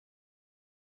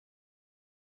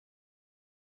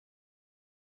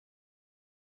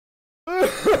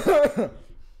Are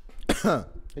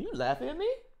you laughing at me?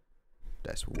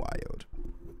 That's wild.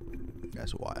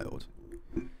 That's wild.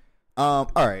 All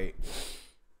right.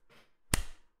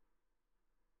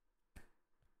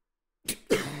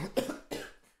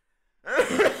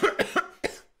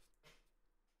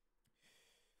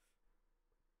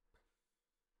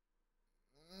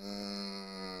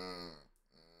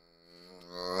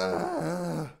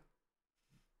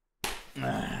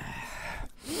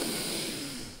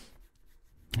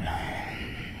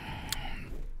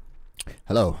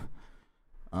 Hello.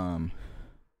 I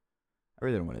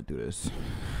really don't want to do this.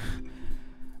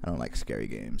 I don't like scary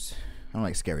games. I don't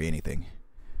like scary anything.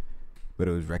 But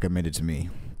it was recommended to me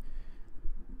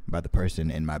by the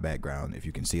person in my background. If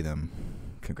you can see them,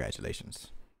 congratulations.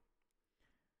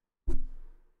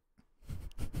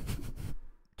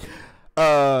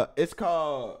 It's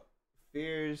called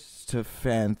Fears to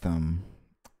Fathom.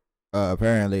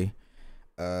 Apparently,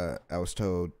 I was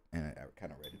told, and I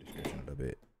kind of read the description a little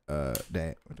bit,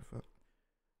 that, what the fuck?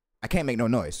 I can't make no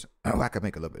noise. Oh, I can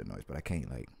make a little bit of noise, but I can't,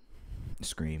 like,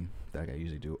 scream like I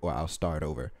usually do, or I'll start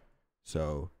over.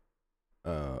 So,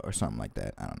 or something like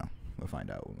that. I don't know. We'll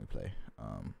find out when we play.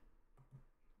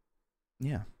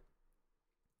 Yeah.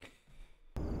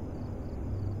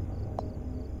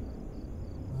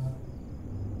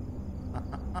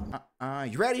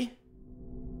 You ready?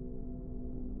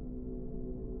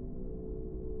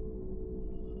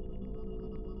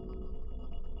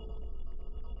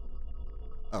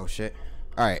 Oh shit.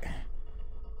 Alright.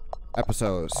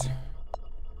 Episodes.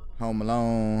 Home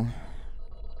Alone,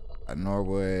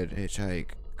 Norwood,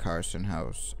 Hitchhike, Carson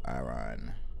House,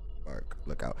 Ironbark,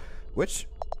 Lookout. Which,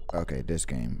 okay, this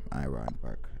game,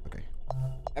 Ironbark. Okay.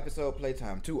 Episode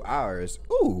playtime, 2 hours.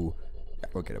 Ooh.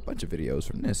 We'll get a bunch of videos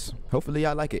from this. Hopefully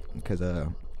y'all like it, because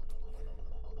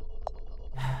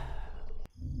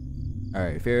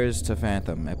alright, Fears to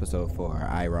Fathom, episode 4,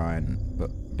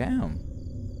 but damn.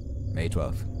 May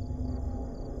 12th.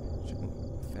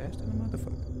 Fast in the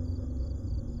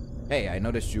motherfucker. Hey, I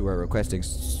noticed you were requesting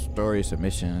story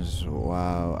submissions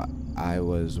while I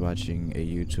was watching a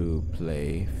YouTube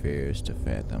play Fears to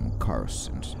Fathom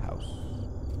Carson's House.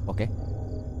 Okay.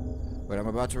 What I'm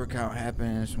about to recount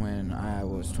happens when I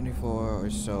was 24 or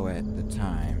so at the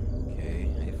time. Okay,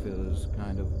 it feels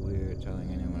kind of weird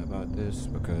telling anyone about this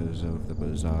because of the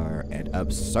bizarre and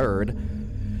absurd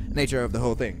nature of the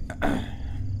whole thing.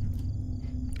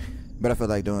 But I feel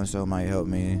like doing so might help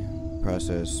me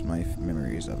process my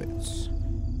memories of it.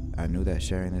 I knew that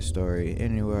sharing this story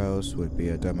anywhere else would be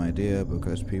a dumb idea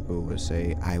because people would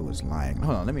say I was lying.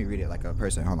 Hold on, let me read it like a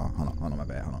person. Hold on, my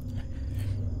bad, hold on.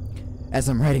 As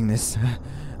I'm writing this,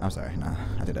 I'm sorry, nah,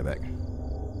 I did that back.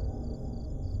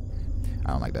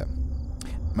 I don't like that.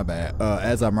 My bad.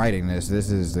 As I'm writing this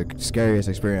is the scariest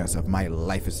experience of my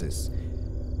life.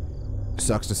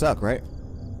 Sucks to suck, right?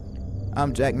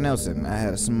 I'm Jack Nelson. I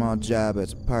had a small job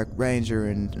as a park ranger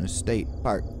in a state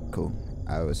park. Cool.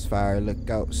 I was a fire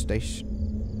lookout station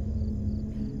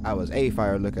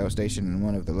in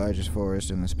one of the largest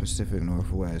forests in the Pacific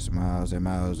Northwest. Miles and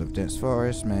miles of dense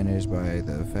forest managed by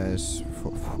the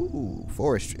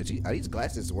forestry. Are these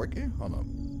glasses working? Hold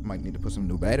on. Might need to put some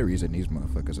new batteries in these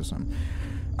motherfuckers or something.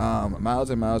 Miles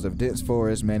and miles of dense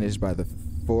forest managed by the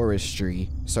Forestry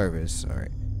Service. All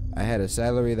right. I had a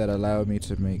salary that allowed me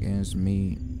to make ends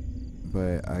meet,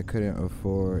 but I couldn't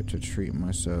afford to treat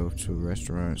myself to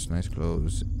restaurants, nice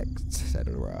clothes,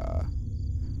 etc.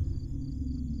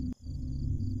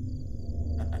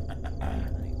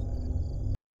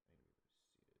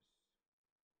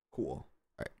 Cool.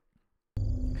 Alright.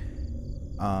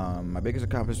 My biggest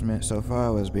accomplishment so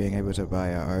far was being able to buy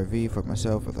an RV for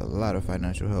myself with a lot of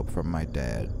financial help from my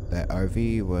dad. That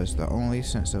RV was the only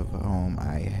sense of home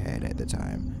I had at the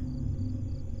time.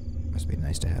 Must be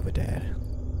nice to have a dad.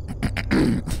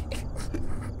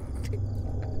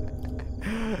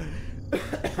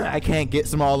 I can't get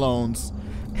small loans.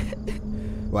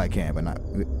 Well, I can, but not.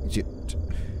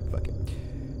 Fuck it.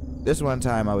 This one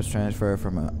time I was transferred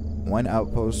from one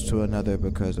outpost to another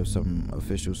because of some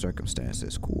official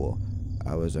circumstances. Cool.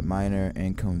 It was a minor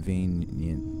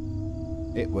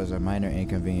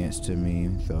inconvenience to me,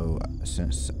 though,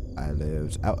 since I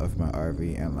lived out of my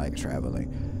RV and liked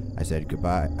traveling. I said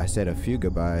goodbye. I said a few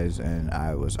goodbyes, and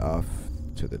I was off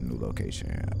to the new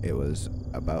location. It was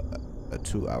about a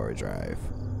 2-hour drive.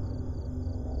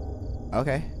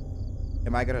 Okay.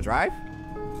 Am I gonna drive?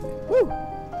 Woo!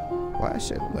 Why does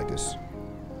shit look like this?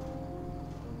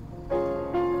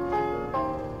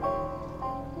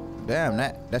 Damn,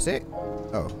 that's it?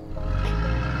 Oh.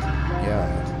 Yeah.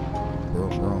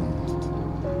 Vroom, vroom.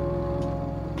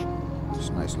 It's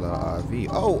a nice little RV.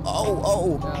 Oh!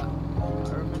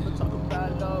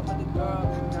 girl for the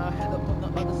girl. Now I had up on the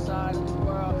other side of the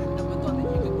world. Never thought that you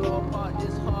could go apart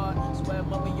this hard. Swear,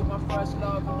 mommy, you're my first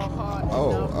love in my heart.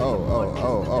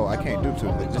 Oh, I can't do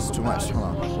too. This is too much. Hold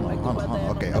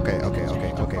on. Okay.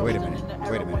 Wait a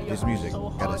minute. This music.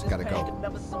 Gotta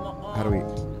go. How do we?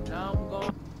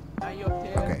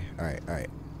 Okay, alright.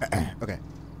 Okay.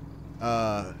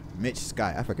 Mitch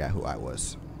Sky. I forgot who I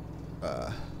was.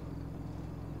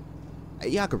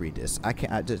 Y'all can read this. I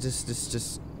can't.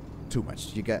 Just too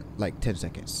much. You got like 10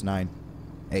 seconds. 9,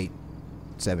 8,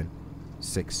 7,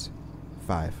 6,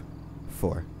 5,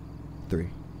 4, 3,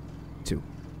 2,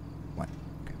 1.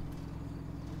 Okay.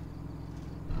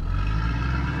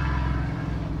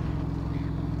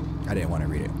 I didn't want to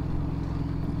read it. To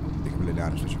be completely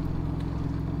honest with you.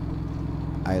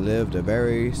 I lived a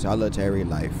very solitary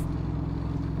life.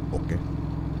 Okay.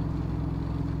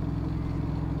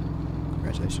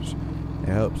 Congratulations. It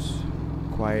helps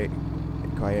quiet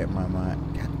my mind.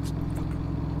 God,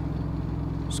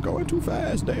 it's going too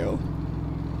fast, Dale.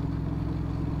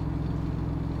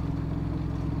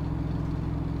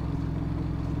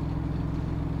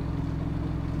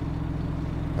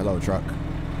 Hello, truck.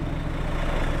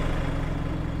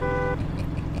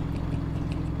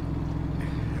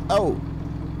 Oh,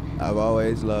 I've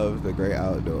always loved the great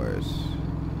outdoors.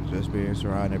 Just being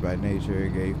surrounded by nature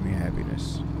gave me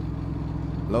happiness.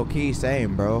 Low key,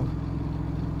 same, bro.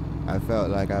 I felt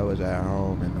like I was at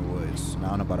home in the woods. Now, I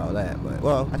don't know about all that, but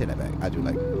well, I take that back. I do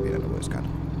like being in the woods, kind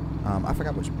of. I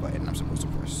forgot which button I'm supposed to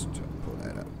press to pull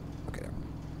that up. Okay.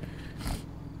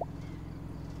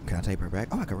 Can I type her back?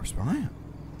 Oh, I can respond.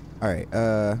 All right.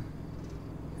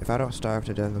 If I don't starve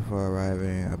to death before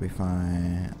arriving, I'll be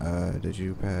fine. Did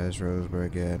you pass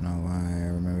Roseburg yet? No, why?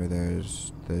 I remember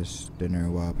there's this dinner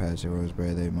while passing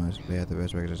Roseburg. They have the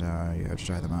best burgers in town. You have to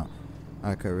try them out.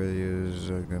 I could really use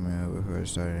a good meal before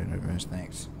starting in advance.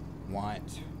 Thanks.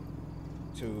 Want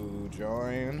to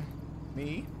join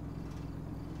me?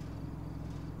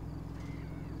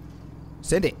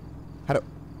 Send it. How do?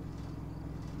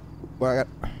 Well, I got.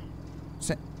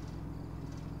 Send.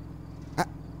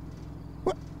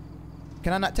 What?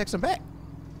 Can I not text him back?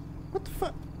 What the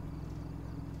fuck?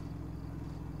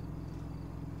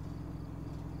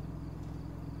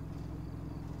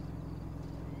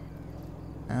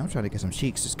 I'm trying to get some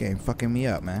cheeks. This game fucking me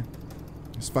up, man.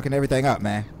 It's fucking everything up,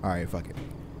 man. Alright, fuck it.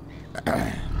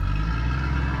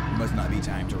 Must not be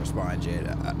time to respond yet.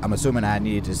 I'm assuming I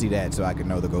needed to see that so I could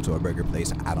know to go to a burger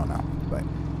place. I don't know. But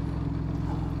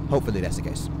hopefully that's the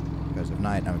case. Because if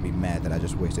not, I'm going to be mad that I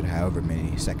just wasted however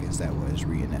many seconds that was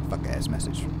reading that fuck ass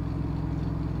message.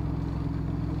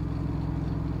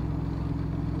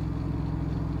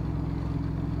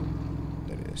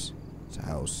 There it is. It's a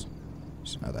house.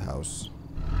 It's another house.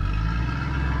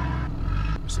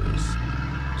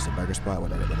 It's a burger spot. What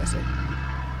did I say?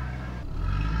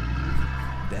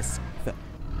 That's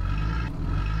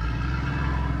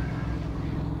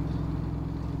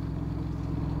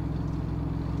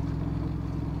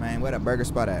man, where the burger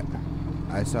spot at?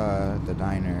 I saw the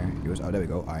diner. It was, oh, there we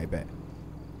go. I bet.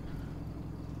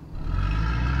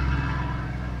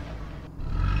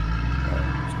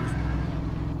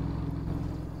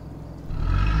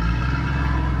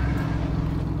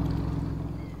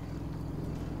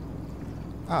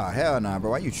 Oh, hell nah,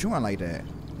 bro. Why you chewing like that?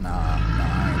 Nah,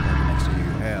 I ain't parking next to you.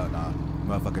 Hell nah.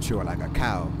 Motherfucker chewing like a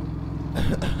cow.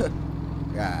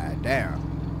 God damn.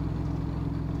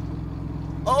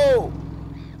 Oh!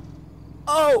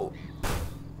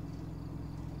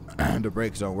 The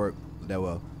brakes don't work that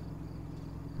well.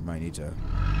 Might need to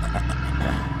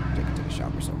take it to the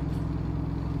shop or something.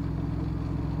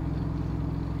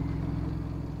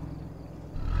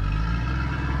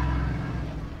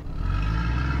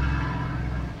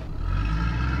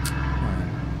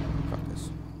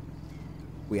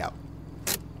 We out.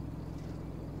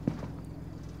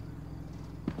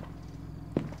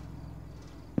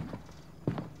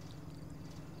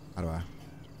 How do I?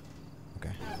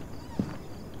 Okay.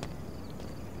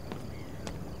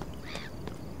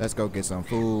 Let's go get some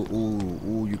food.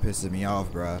 Ooh, you pissing me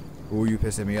off, bruh. Ooh, you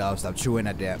pissing me off. Stop chewing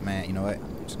at that, man. You know what?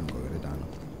 I'm just gonna go get it done.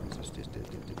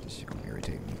 This shit gonna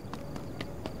irritate me.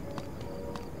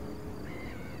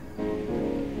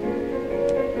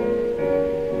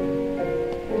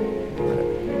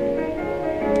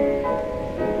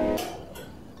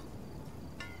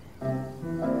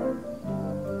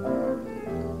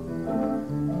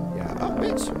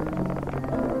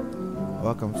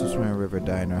 Welcome to Swim River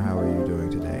Diner. How are you doing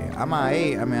today? I'm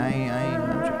alright. I mean, I ain't.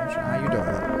 How you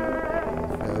doing?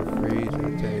 Feel free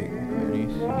to take any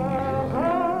seat you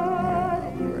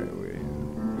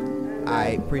like. I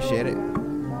appreciate it.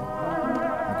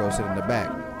 I'll go sit in the back.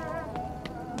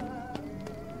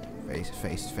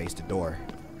 face the door.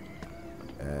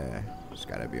 Just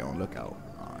gotta be on lookout.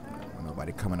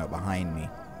 Nobody coming up behind me.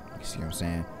 You see what I'm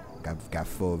saying? Got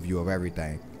full view of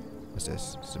everything. What's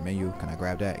this? It's a menu. Can I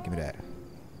grab that? Give me that.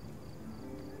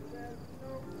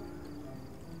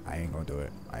 I ain't gonna do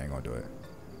it.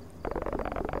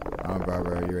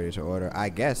 Barbara, you ready to order? I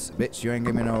guess, bitch. You ain't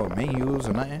give me no menus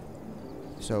or nothing.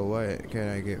 So what can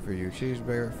I get for you?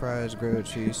 Cheeseburger, fries, grilled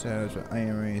cheese sandwich with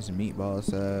onion rings, meatball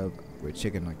sub with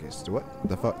chicken nuggets. What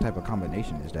the fuck type of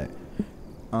combination is that?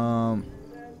 I'm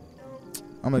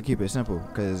gonna keep it simple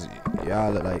because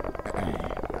y'all look like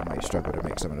I might struggle to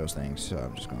make some of those things. So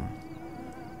I'm just gonna.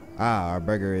 Our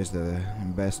burger is the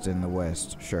best in the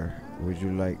West. Sure. Would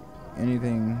you like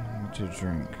anything to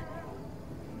drink?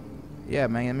 Yeah,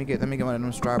 man. Let me get one of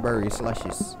them strawberry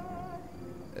slushies.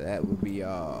 That would be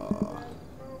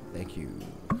thank you.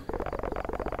 I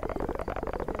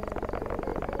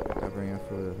bring in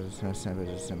food.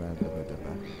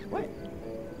 What?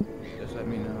 Just let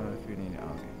me know if you need it. Oh,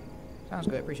 okay. Sounds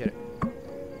good. Appreciate it.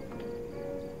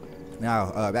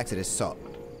 Now, back to this salt.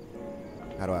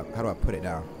 How do I put it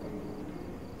down?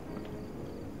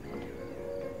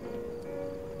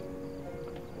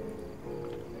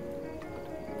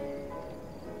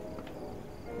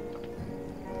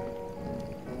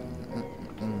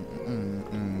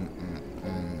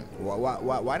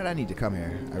 Why did I need to come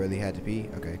here? I really had to pee?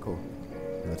 Okay, cool.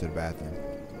 Go to the bathroom.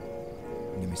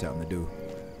 Give me something to do.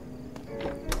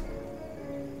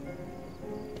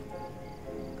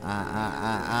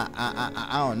 I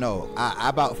don't know. I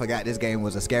about forgot this game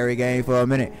was a scary game for a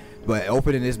minute. But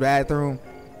opening this bathroom,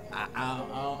 I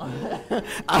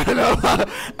don't know.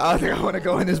 I don't think I want to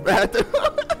go in this bathroom.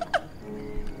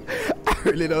 I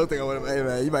really don't think I want to. Hey,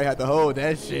 man, you might have to hold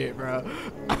that shit, bro.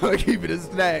 I'm going to keep it a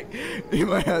snack. You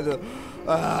might have to.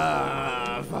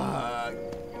 Fuck.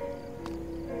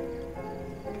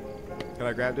 Can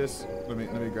I grab this? Let me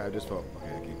grab this phone.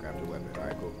 Okay, I can't grab the weapon. All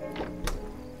right, cool.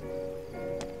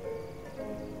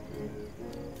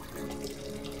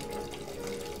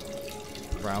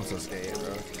 Bro, I'm so scared,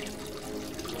 bro.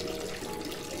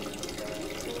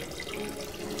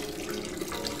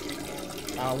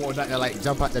 I don't want nothing to like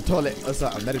jump out the toilet or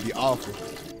something. That'd be awful.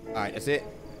 Alright, that's it.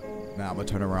 Now I'm gonna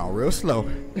turn around real slow.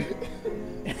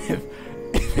 if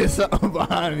there's something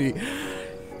behind me,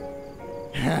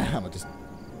 I'm gonna just.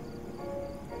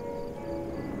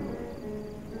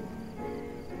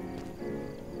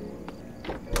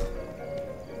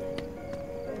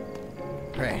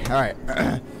 Alright.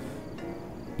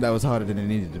 That was harder than it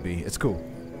needed to be. It's cool.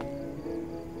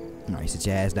 Alright, sit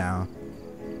your ass down.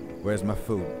 Where's my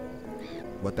food?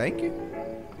 Well, thank you.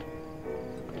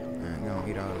 I'm gonna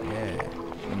eat all of that.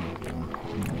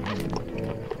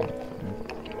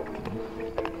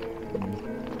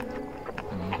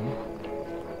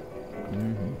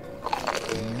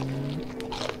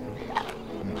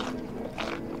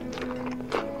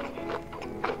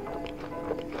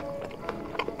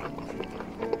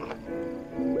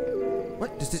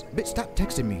 What does this bitch stop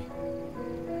texting me?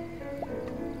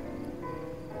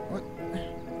 What?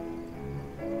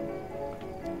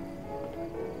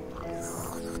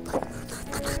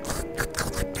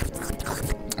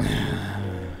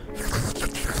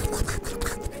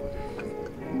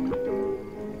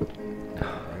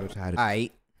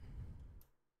 Alright.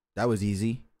 That was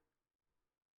easy.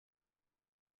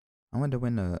 I wonder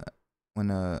when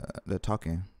the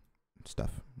talking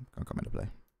stuff gonna come into play.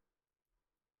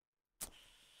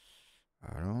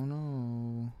 I don't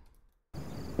know.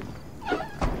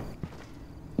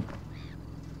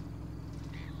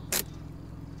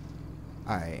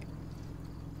 Alright.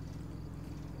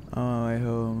 I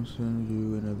home send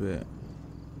you in a bit.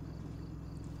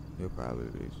 You'll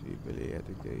probably see Billy at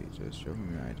the gate. Just show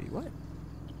me your ID. What?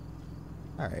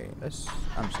 Alright, I'm just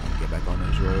gonna get back on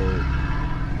this road.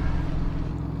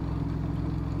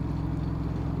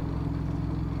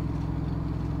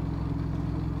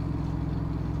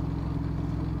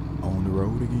 On the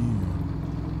road again.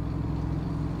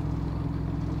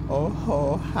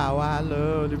 Oh, how I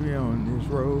love to be on this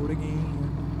road again.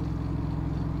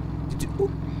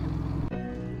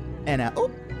 And I,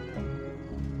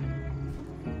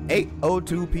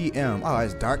 8:02 p.m. Oh,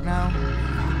 it's dark now?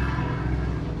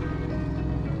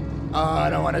 Oh, I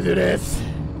don't want to do this.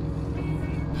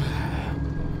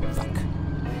 Fuck.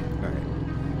 Alright.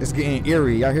 It's getting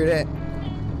eerie. Y'all hear that?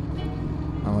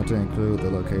 I want to include the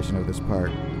location of this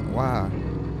park. Wow.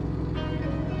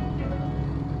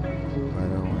 By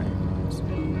the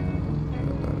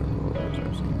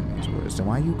way, so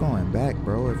why are you going back,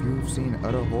 bro? If you've seen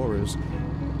other horrors,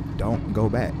 don't go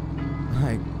back.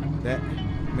 Like, that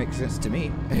makes sense to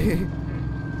me.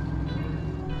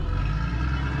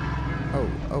 Oh,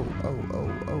 oh, oh,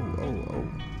 oh, oh, oh, oh.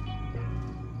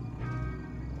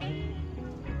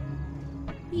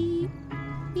 Beep,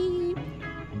 beep,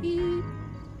 beep,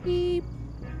 beep,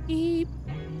 beep,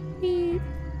 beep.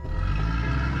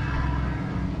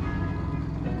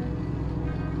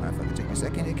 Motherfucker, take a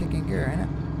second to kick in gear, ain't it?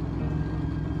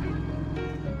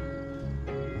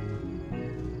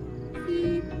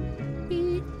 Beep,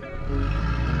 beep.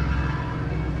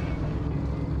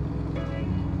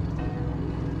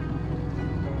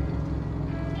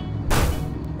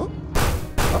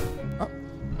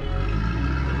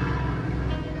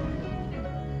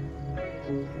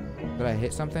 Did I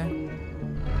hit something?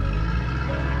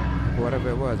 Whatever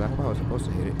it was, I hope I was supposed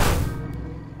to hit it.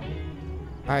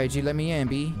 Alright, G, let me in,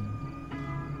 B.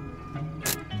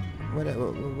 What?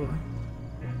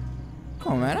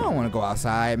 Come on, man, I don't want to go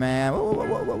outside, man.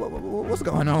 What's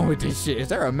going on with this shit? Is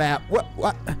there a map?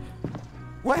 What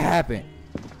happened?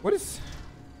 What is...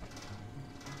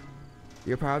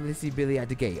 You'll probably see Billy at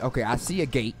the gate. Okay, I see a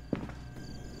gate.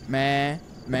 Man,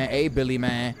 hey, Billy,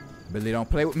 man. Billy, don't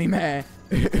play with me, man.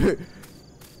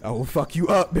 I will fuck you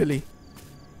up, Billy.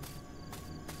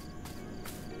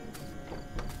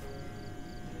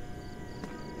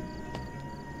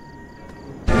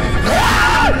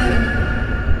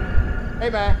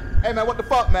 Hey man, what the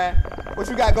fuck, man? What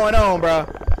you got going on, bro?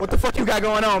 What the fuck you got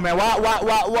going on, man? Why? What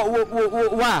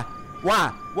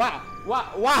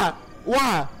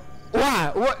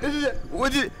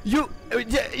you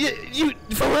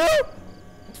for real?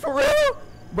 For real?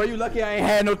 Bro, you lucky I ain't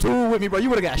had no tool with me, bro. You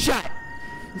would've got shot.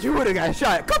 You would've got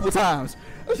shot a couple times.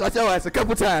 I shot your ass a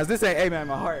couple times. This ain't, hey man,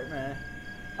 my heart, man.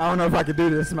 I don't know if I can do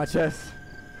this in my chest.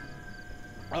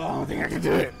 Oh, I don't think I can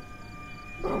do it.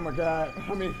 Oh my God.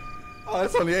 I mean, oh,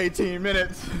 it's only 18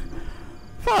 minutes.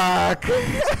 Fuck.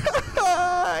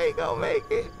 I ain't gonna make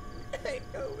it. I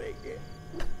ain't gonna make it.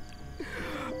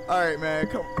 All right, man,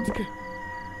 come on.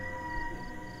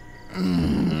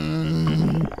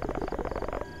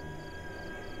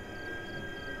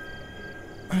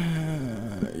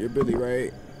 You're Billy,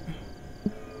 right?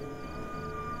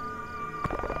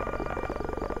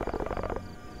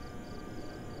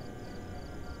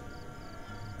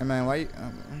 Hey man, why you?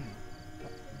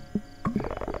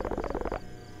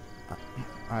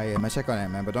 Alright, man, check on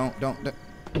that, man. But don't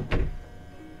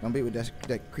be with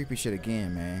that creepy shit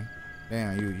again, man.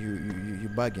 Damn, you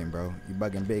bugging, bro. You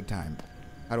bugging big time.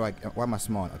 How do I? Why am I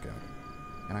small? Okay.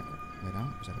 Can I lay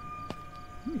down? Is that a?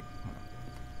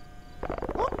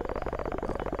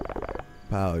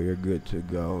 Pal, you're good to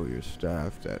go. You're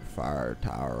staffed at Fire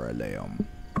Tower Alarm.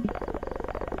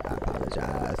 I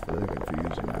apologize for the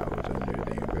confusion. I was under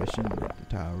the impression that the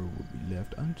tower would be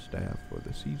left unstaffed for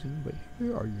the season, but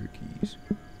here are your keys.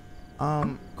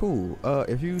 Cool.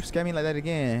 If you scare me like that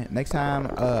again, next time,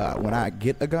 when I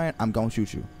get a gun, I'm gonna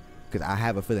shoot you. Because I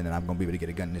have a feeling that I'm gonna be able to get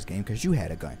a gun in this game because you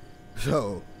had a gun.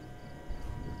 So.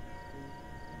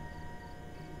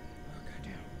 Oh,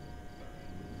 goddamn.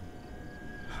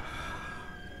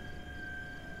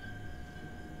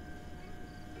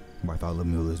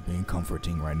 Bartholomew is being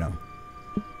comforting right now.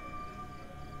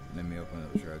 Let me open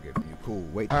up the truck if you cool.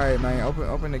 Wait. All right, man.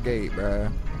 Open the gate,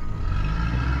 bruh.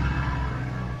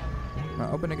 Man,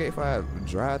 open the gate if I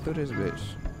drive through this bitch.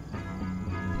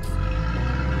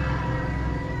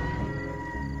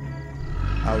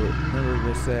 I would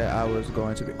never said I was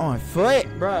going to be on foot,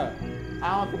 bruh.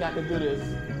 I don't think I can do this.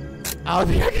 I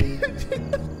don't think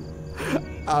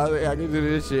I can do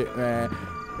this shit, man.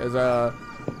 Cause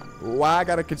why I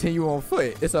gotta continue on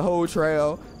foot? It's a whole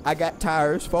trail. I got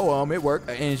tires, 4 of them. It work,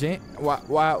 an engine. Why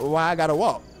I gotta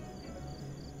walk?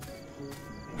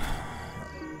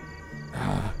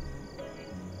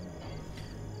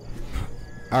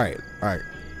 All right.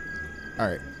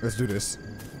 Let's do this.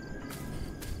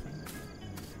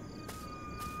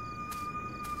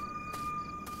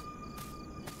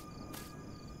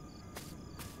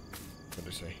 What did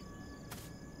it say?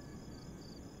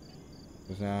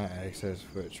 Does not access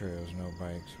foot trails, no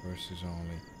bikes, horses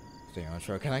only. Stay on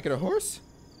trail. Can I get a horse?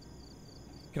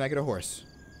 Can I get a horse?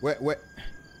 What?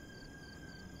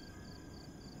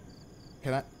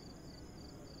 Can I?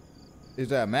 Is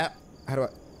that a map? How do I?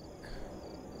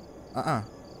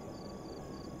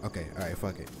 Okay, alright,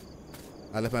 fuck it.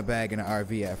 I left my bag in the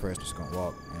RV at first. Just gonna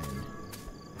walk and.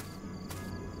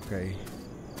 Okay.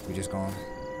 We just gonna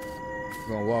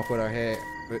walk with our head.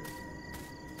 But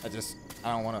I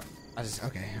don't wanna.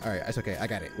 Okay, alright, it's okay. I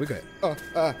got it. We're good.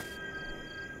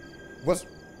 What's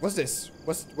this?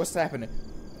 What's happening?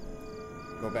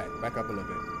 Go back up a little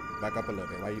bit. Back up a little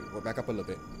bit. Why you back up a little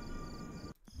bit?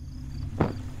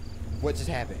 What just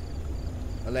happened?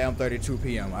 11:32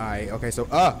 p.m. Alright, okay, so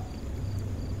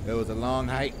it was a long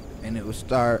hike. And it was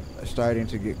starting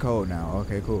to get cold now.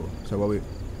 Okay, cool. So what we...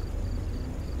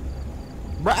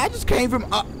 Bro, I just came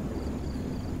from up...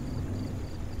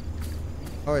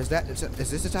 Oh, is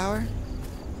this the tower?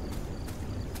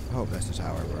 I hope that's the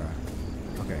tower, bro.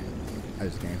 Okay. I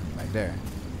just came from like there.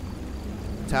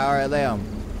 Tower LM.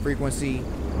 Frequency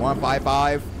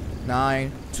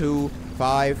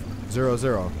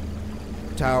 155-92500.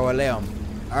 Tower LM.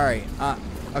 Alright,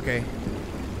 okay.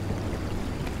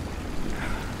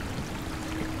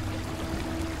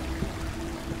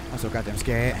 I'm so goddamn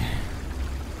scared.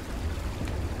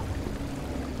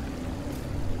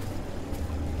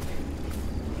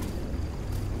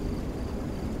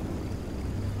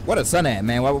 What a sun at,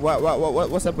 man?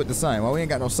 What's up with the sun? Why we ain't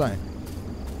got no sun?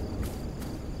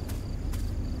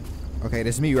 Okay,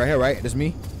 this me right here, right? This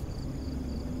me?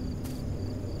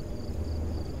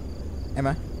 Am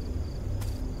I?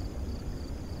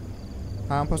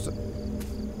 How I'm supposed to...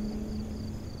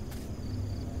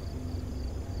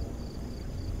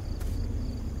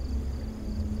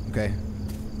 Okay.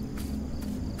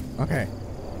 Okay.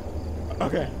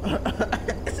 Okay.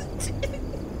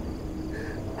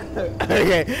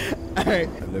 Okay. Alright.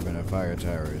 Living in a fire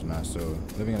tower is not so...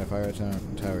 Living in a fire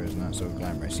tower is not so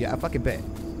glamorous. Yeah, I fucking bet.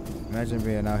 Imagine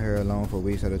being out here alone for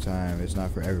weeks at a time. It's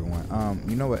not for everyone.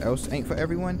 You know what else ain't for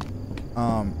everyone?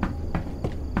 I don't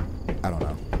know. I don't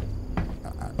know.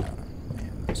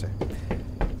 Man, let's say.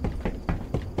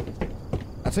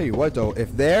 I'll tell you what though,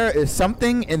 if there is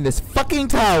something in this fucking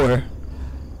tower,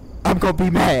 I'm gonna be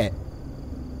mad.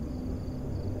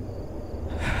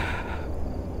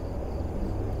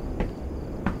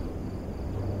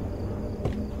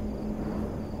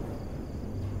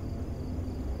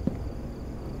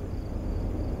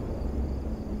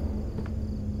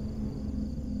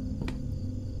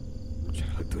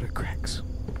 Through the cracks.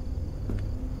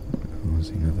 I don't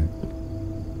see nothing.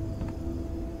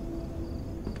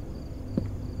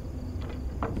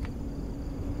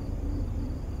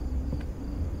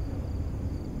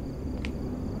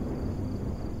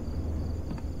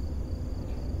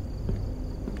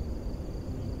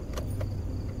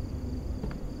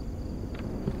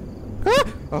 Ah!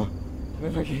 Oh,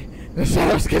 the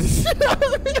shadows get the shit out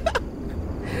of me.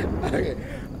 Okay,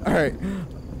 all right.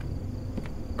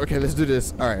 Okay, let's do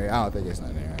this. Alright, I don't think it's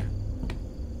not there.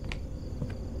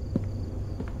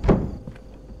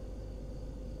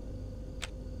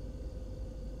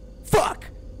 Fuck!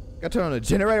 Got to turn on the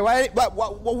generator. What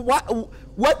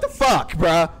the fuck,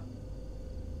 bruh?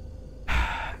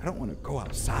 I don't want to go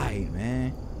outside,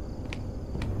 man.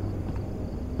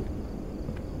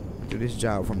 Do this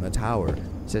job from the tower. It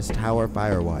says Tower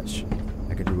Fire Watch.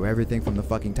 I can do everything from the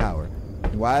fucking tower.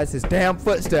 Why is his damn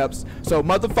footsteps so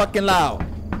motherfucking loud?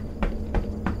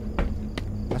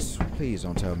 Please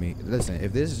don't tell me. Listen,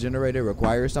 if this generator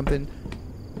requires something,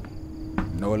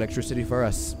 no electricity for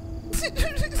us.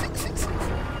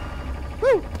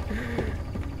 Woo.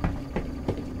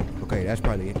 Okay, that's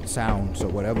probably sound. So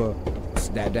whatever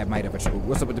that might have.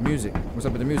 What's up with the music? What's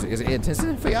up with the music? Is it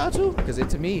intensive for y'all too? Because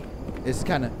to me, it's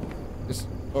kind of.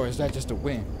 Or is that just a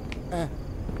wind?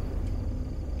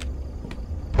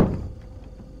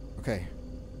 Okay.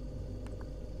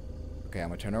 Okay, I'm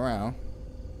gonna turn around.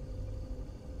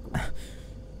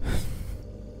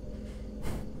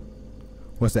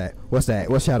 What's that? What's that?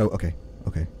 What's shadow? Okay.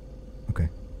 Okay. Okay.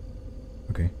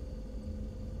 Okay.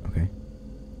 Okay.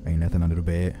 Ain't nothing under the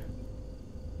bed.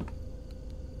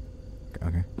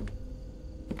 Okay.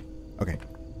 Okay.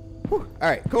 Whew. All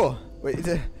right. Cool. Wait.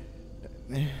 I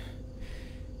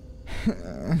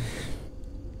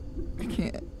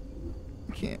can't.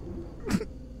 I can't.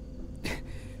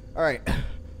 All right.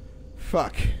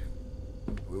 Fuck.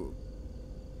 Ooh.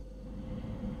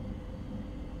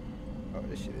 Oh,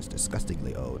 this shit is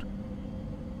disgustingly old.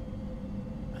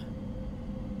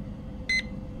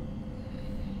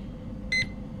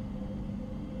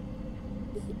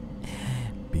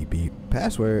 Beep beep.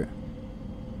 Password.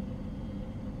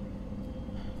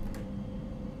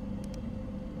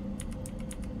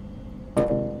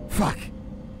 Fuck.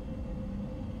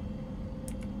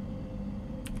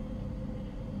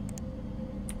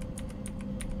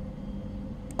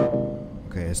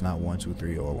 Okay, it's not 1 2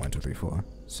 3 or 1 2 3 4.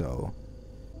 So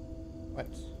what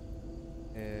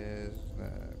is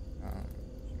the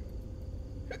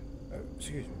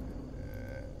excuse me.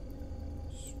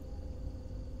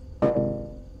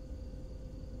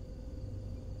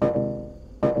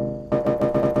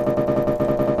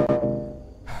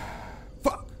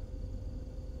 Fuck.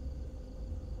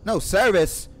 No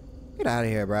service. Get out of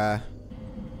here, bruh.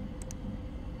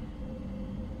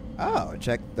 Oh,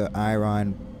 check the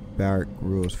Ironbark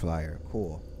rules flyer.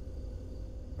 Cool.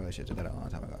 Probably should have done that a long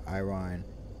time ago. Ironbark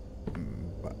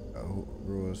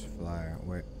Rules flyer.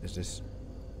 Where is this?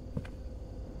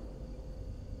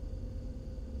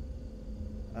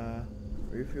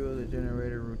 Refuel the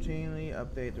generator routinely.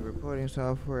 Update the reporting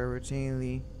software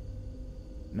routinely.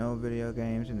 No video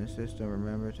games in the system.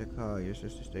 Remember to call your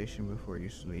sister station before you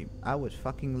sleep. I would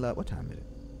fucking love. What time is it?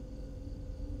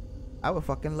 I would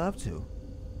fucking love to.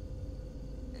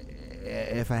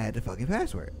 If I had the fucking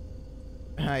password.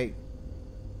 Like.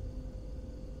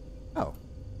 Oh.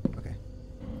 Okay.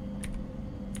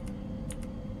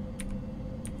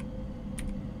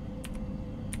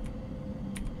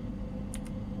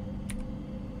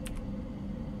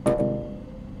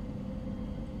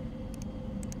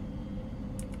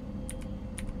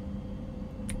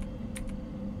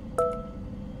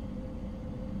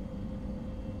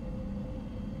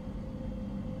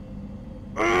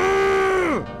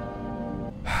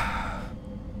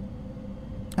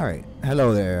 Alright,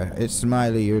 hello there. It's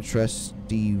Smiley, your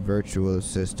trusty virtual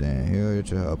assistant, here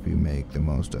to help you make the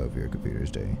most of your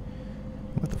computer's day.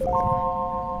 What the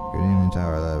fuck? Good evening,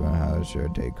 Tower 11. How's your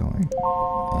day going?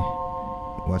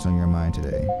 What's on your mind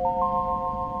today?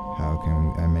 How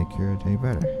can I make your day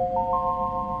better?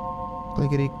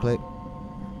 Clickety click.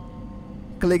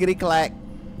 Clickety clack.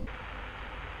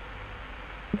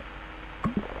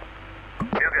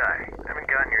 New guy, haven't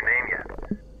gotten your name yet.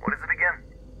 What is it again?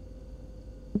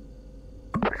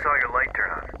 I saw your light turn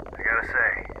on. I gotta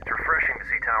say, it's refreshing to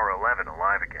see Tower 11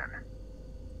 alive again.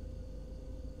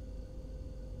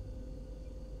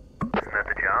 Isn't that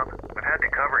the job? I've had to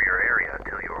cover your area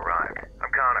until you arrived.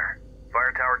 I'm Connor.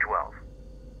 Fire Tower 12.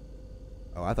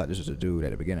 Oh, I thought this was a dude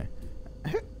at the beginning.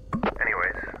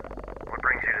 Anyways, what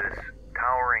brings you to this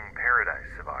towering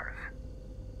paradise of ours?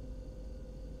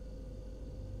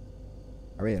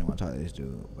 I really don't want to talk to this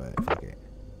dude, but fuck it.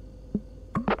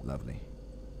 Lovely.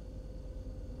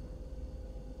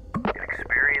 An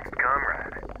experienced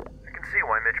comrade. I can see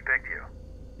why Mitch picked you.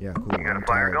 Yeah, cool. You got I'm a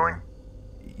fire tired, going?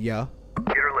 though. Yeah.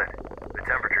 Get her lit. The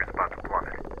temperature's about to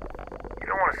plummet. You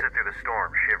don't want to sit through the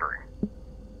storm shivering.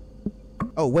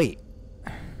 Oh, wait.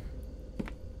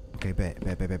 Okay, bet.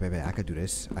 I could do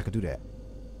this. I could do that.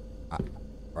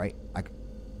 Right?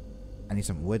 I need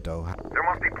some wood, though. There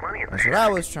must be plenty of That's what I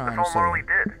was trying to That's say. all Marley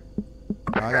did.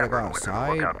 Oh, I gotta go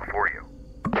outside? Look out before you.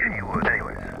 Yeah, you would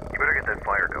anyways. You better get that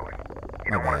fire going.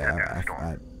 You don't want to sit through the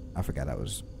storm. I forgot I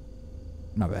was...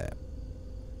 My bad.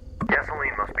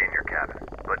 Gasoline must be in your cabin,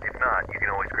 but if not, you can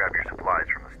always grab your supplies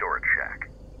from the storage shack.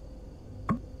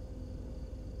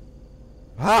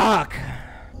 Fuck!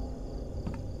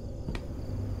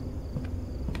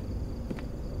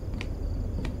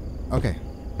 Okay.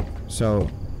 So...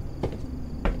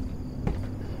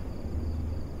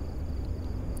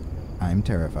 I'm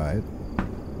terrified.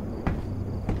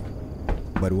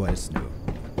 But what's new?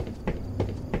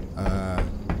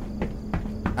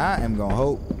 I am gonna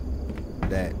hope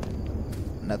that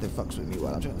nothing fucks with me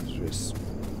while I'm trying to do this.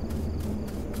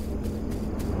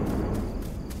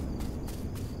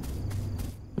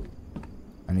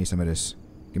 I need some of this.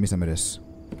 Give me some of this.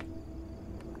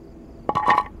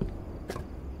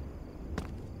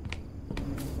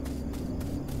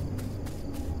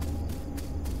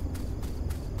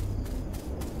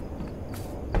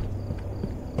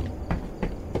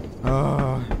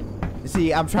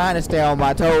 See, I'm trying to stay on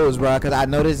my toes, bro, because I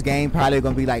know this game probably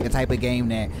gonna be like the type of game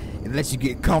that it lets you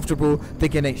get comfortable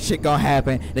thinking that shit gonna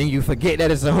happen, then you forget that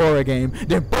it's a horror game,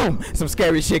 then boom, some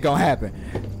scary shit gonna happen.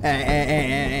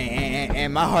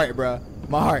 And my heart, bro,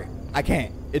 my heart, I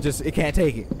can't. It can't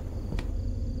take it.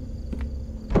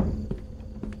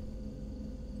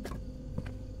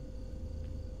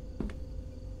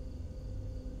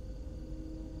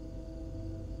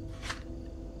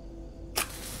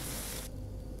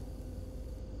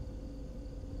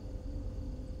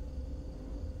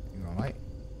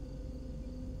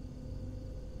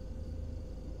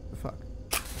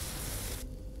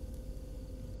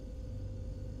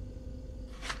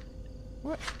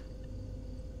 What?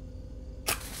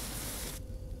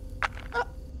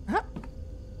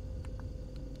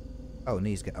 Oh,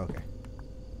 knees get okay.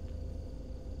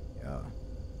 Yeah.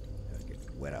 Get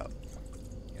wet out.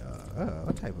 Yeah.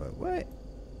 What type of what?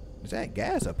 Is that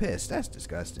gas or piss? That's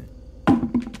disgusting. Back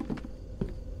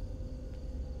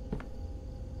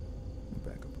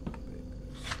up a little bit.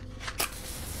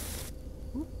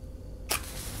 Whoop.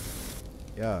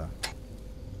 Yeah.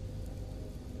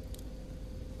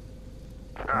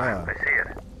 I see it.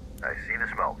 I see the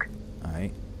smoke.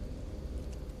 Alright.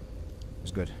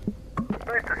 It's good.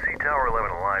 Nice to see Tower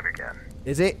 11 alive again.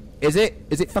 Is it? Is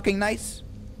it fucking nice?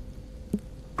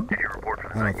 Did you report for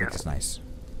the I don't night think yet? it's nice.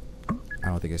 I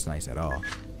don't think it's nice at all.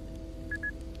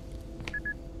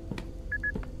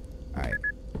 Alright.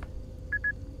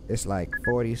 It's like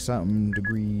 40 something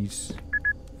degrees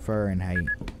Fahrenheit.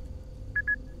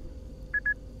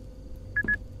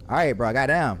 Alright, bro,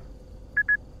 goddamn.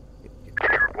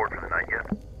 Any report for the night yet?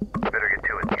 Better get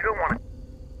to it. You don't want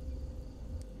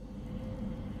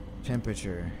to.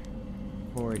 Temperature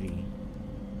 40.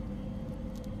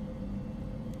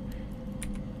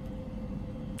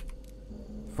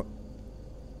 F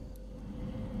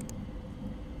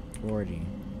 40.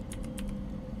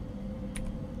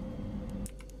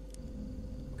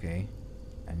 Okay.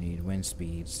 I need wind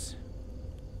speeds.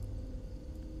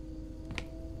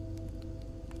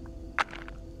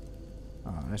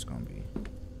 Oh, that's gonna be.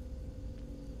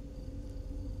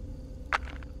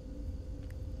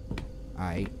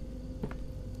 Alright.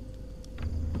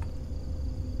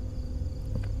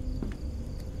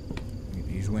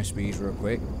 Use wind speeds real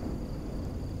quick.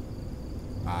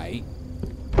 Alright.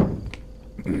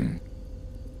 I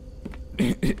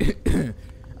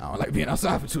don't like being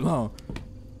outside for too long.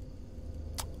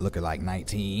 Looking like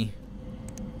 19.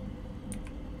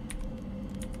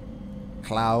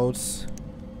 Clouds.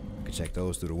 I can check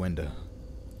those through the window.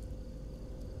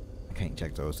 I can't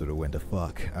check those through the window.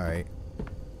 Fuck. Alright.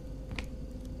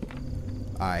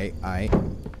 Alright.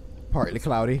 Partly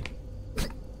cloudy.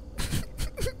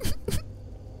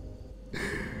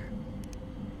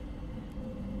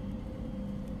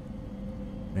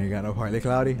 Ain't got no partly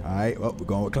cloudy. Alright, well, we're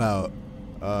going with cloud.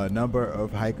 Number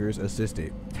of hikers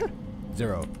assisted.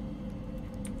 0.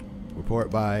 Report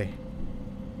by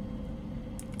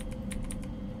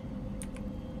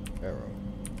arrow.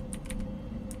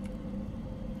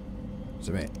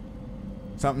 Submit.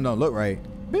 Something don't look right.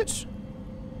 Bitch,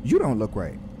 you don't look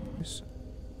right.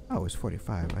 Oh, it's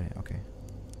 45. Right? Okay.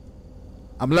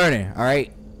 I'm learning,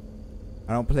 alright?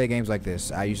 I don't play games like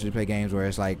this. I usually play games where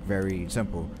it's like very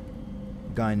simple.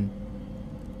 Gun,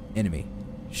 enemy,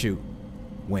 shoot,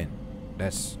 win.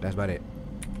 That's about it.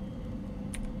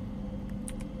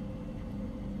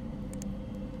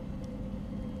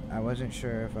 I wasn't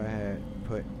sure if I had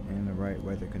put in the right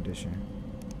weather condition.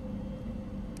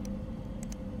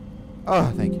 Oh,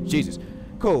 thank you. Jesus.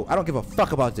 Cool. I don't give a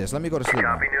fuck about this. Let me go to sleep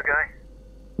now. Copy, new guy?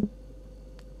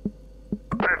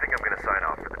 I think I'm gonna sign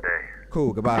off for the day.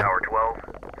 Cool. Goodbye. Hour 12,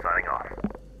 signing off.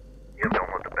 You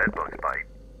don't let the bed bugs bite.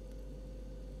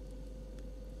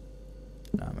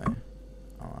 Nah, man.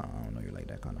 I don't know you like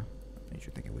that kind of. Ain't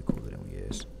you thinking we cooler than we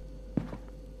is?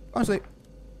 Honestly,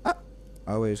 I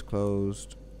always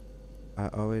closed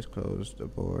the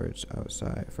boards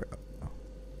outside for. Oh.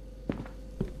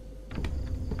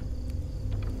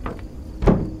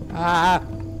 Ah.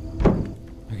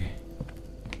 Okay.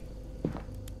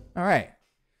 All right.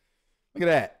 Look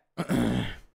at that.